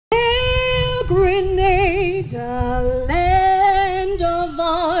Grenada, land of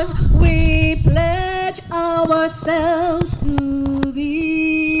ours, we pledge ourselves to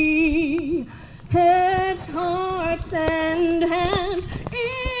thee. Heads, hearts, and hands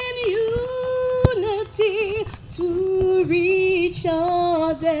in unity to reach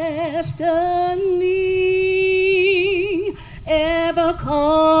our destiny. Ever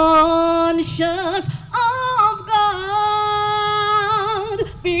conscious of God,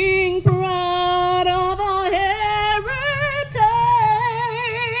 being proud of our heritage,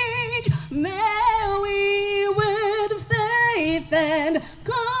 may we with faith and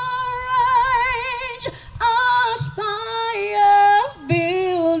courage aspire,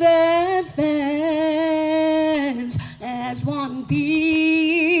 build, advance as one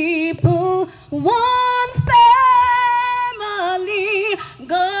people, one family.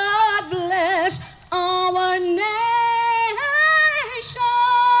 God bless our nation.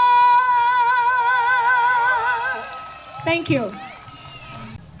 Thank you.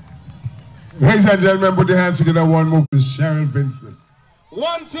 Ladies and gentlemen, put your hands together. One move to Cheryl Vincent.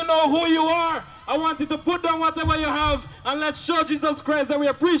 Once you know who you are, I want you to put down whatever you have and let's show Jesus Christ that we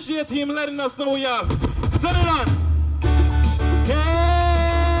appreciate him letting us know we have. Stand it on. Hey,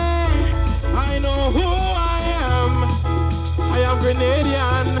 I know who I am. I am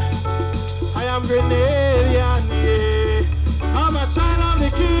Grenadian. I am Grenadian, yeah. I'm a child of the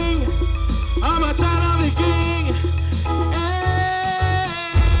King. I'm a child of the King.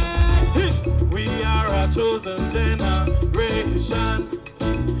 Hey, we are a chosen generation,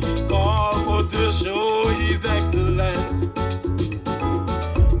 called for to show his excellence.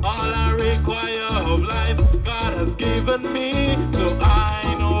 All I require of life, God has given me, so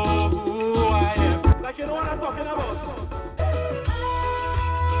I know who I am. Like you know what I'm talking about?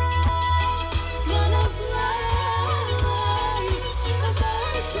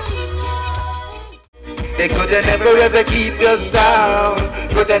 They could never ever keep us down.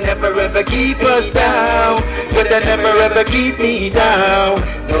 Could never ever keep us down. Could never ever keep me down.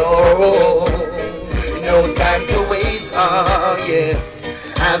 No, no time to waste. Oh yeah,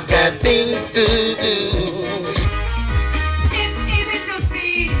 I've got things to do. It's easy to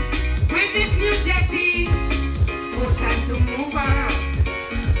see with this new jetty. No time to move on.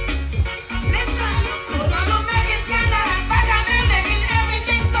 Listen, so don't make it scandal and back and then making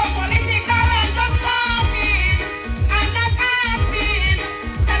everything so political and just talking and not acting.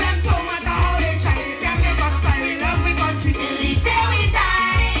 Tell them don't matter how they try, they can make us cry. We love we country till the day we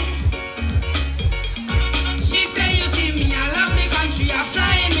die. She say you see me, I love the country, I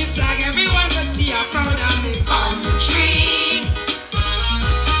fly in the flag, everyone can see I'm proud of me country.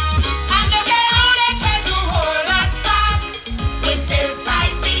 And look at how they try to hold us back, we still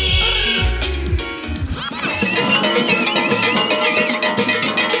spicy.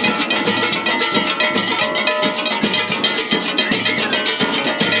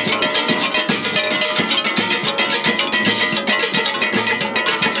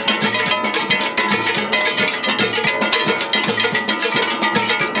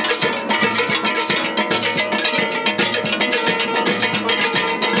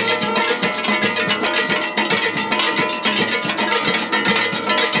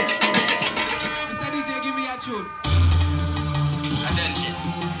 Mr. DJ, give me a tune. Attention,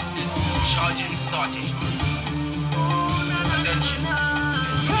 charging started. Attention,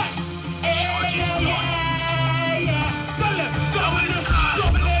 charging started. Tell them, Double the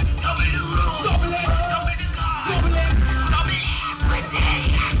cars, double the roads, double the cars, double everything.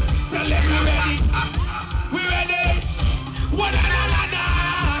 tell them we ready. We ready. One another.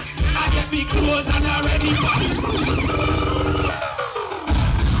 I get me clothes and I'm ready.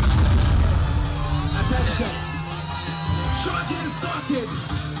 Attention. Charging started.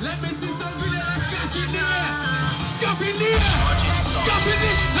 Let me see some video like scuff in there. Scuff in there. Scuff in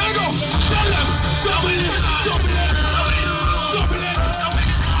there. Let go. Tell them. Double it. Double it. Double it.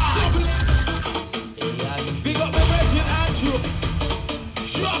 Double it. Big up the Virgin Andrew.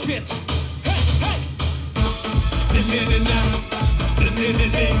 Drop it. Hey, hey. Sing it now. Sing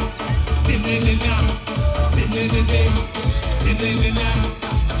it now. Sing it now. Sing it now. Sing it now.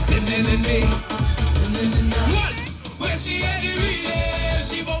 Sing it now. Sing it now. One. Where she at the relay,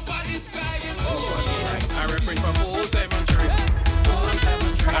 she won't buy this guy. I represent for 473.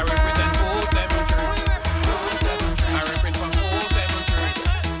 I represent 473. I represent for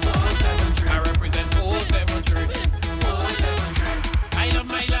 473. I represent 473. I love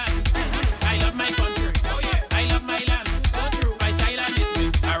my land. I love my country. Oh yeah, I love my land. So true. My silent is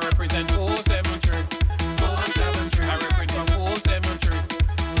me. I represent 473. I represent for 473.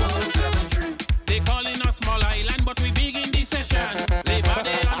 They calling us small island, but we big in this session.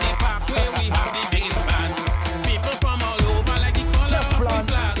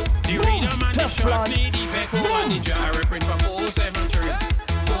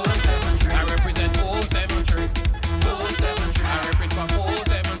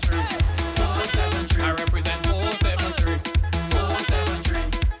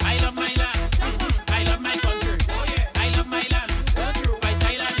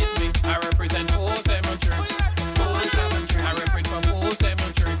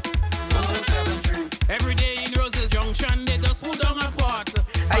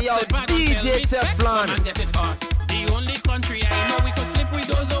 DJ Teflon. Come and get it hot. The only country I know we can slip with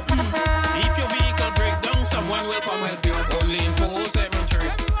those up. If your vehicle break down, someone will come help you. Only in 473.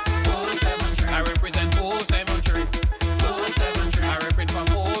 473. I represent 473. 473. I represent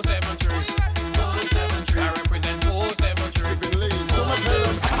 473. 473. I represent 473. Sipping lean. So I tell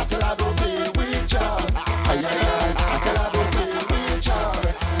them, I tell I don't play with job. I tell I don't play with job.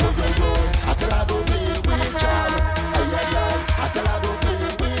 I tell I don't play with job. I tell I don't play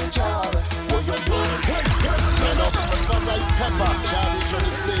with job. Man up, man like pepper. Charlie trying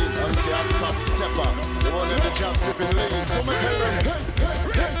to say, until I'm some stepper. They want in the job sipping lean. So I tell them,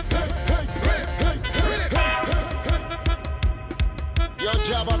 your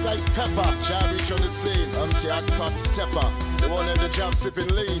job up like pepper. Charlie trying to say, until I'm some stepper. They want in the job sipping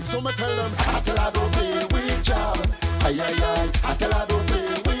lean. So I tell them, I tell I don't play with job. I tell I don't play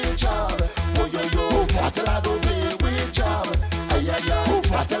with job. I tell I don't play with job.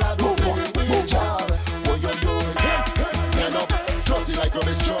 I tell I don't play with job. Man up, dirty like on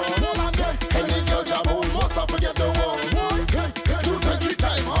this job. Any girl job who must I forget the one. 2 times, 3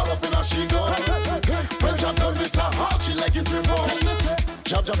 times, all up in her she goes. When job done with her heart, she like it's remote.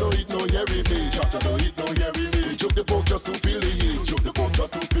 Job don't eat no hairy meat. Job don't eat no hairy meat. We took the pork just to feel the heat. Took the pork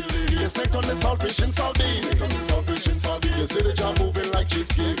just to feel the heat. You snake on the saltfish and sardine. Snake on the saltfish and sardine. You see the job moving like Chief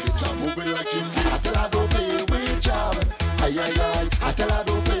King. The job moving like Chief King. I tell I don't play with job. I tell I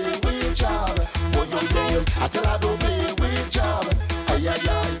don't play with job. I tell I don't play with job.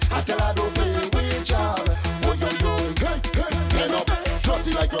 I tell I don't play with job. Man up,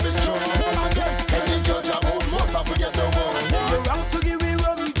 dirty like on this job. Any girl job who must I forget the one. You're wrong to give me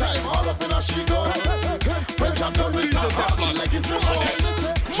rum time. All up in her she goes. When job done with her heart, she like it's remote.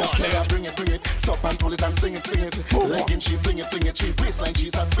 Job tell her bring it. Sup and pull it and sing it. Legging she fling it. She waistline she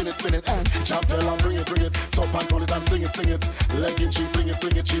start spin it. And job tell her bring it. Sup and pull it and sing it. Legging she fling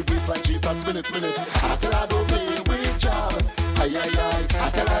it. She waistline she start spin it. I tell her don't play with job. I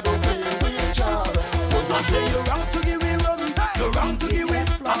tell her don't play with job. I say you're wrong to give me rum. You're wrong to give me